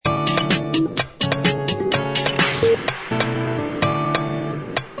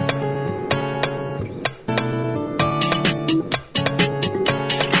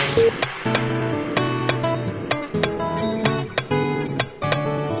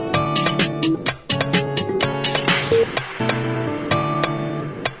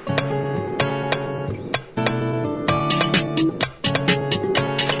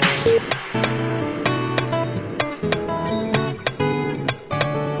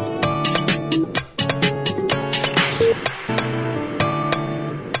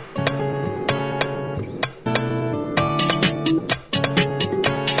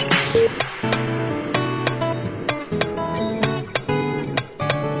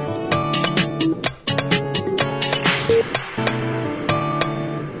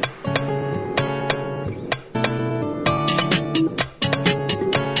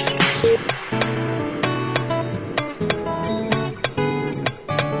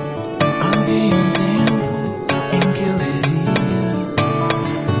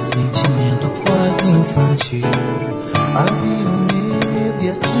infantil. Havia o medo e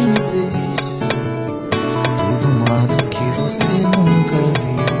a timidez, todo modo que você nunca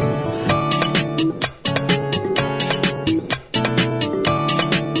viu.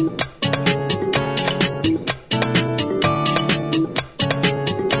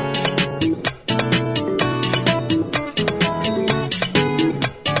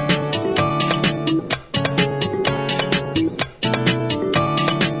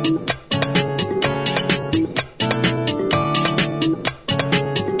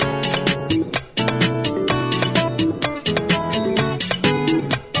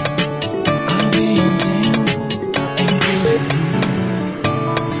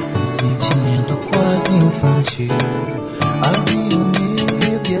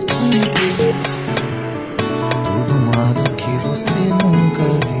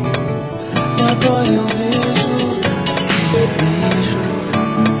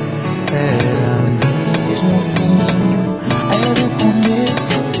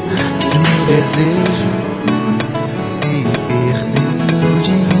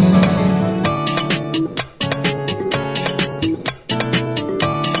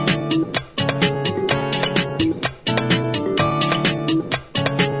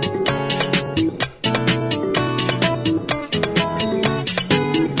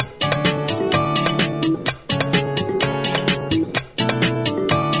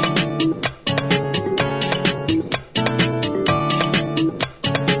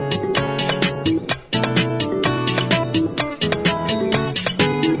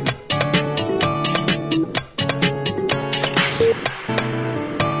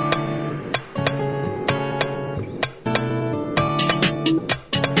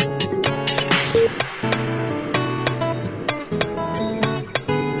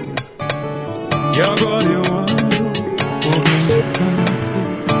 E agora eu ando correndo o campo,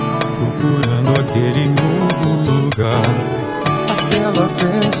 procurando aquele novo lugar, aquela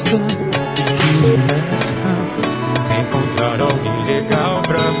festa que me resta, encontrar alguém legal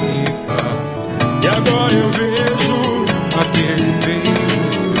pra ficar. E agora eu vejo aquele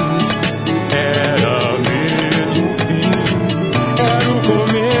beijo, era mesmo o fim, era o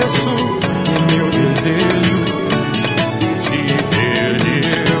começo, o meu desejo se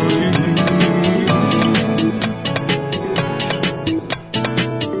perdeu de mim.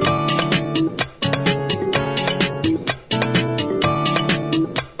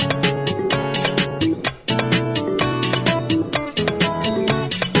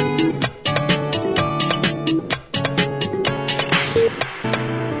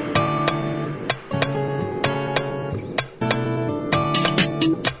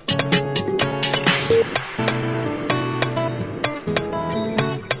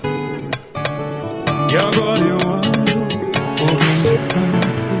 E agora eu ando correndo o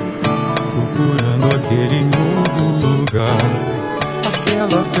campo, procurando aquele novo lugar,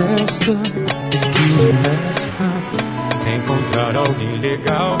 aquela festa que me resta, encontrar alguém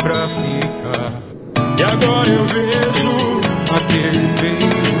legal pra ficar. E agora eu vejo aquele beijo,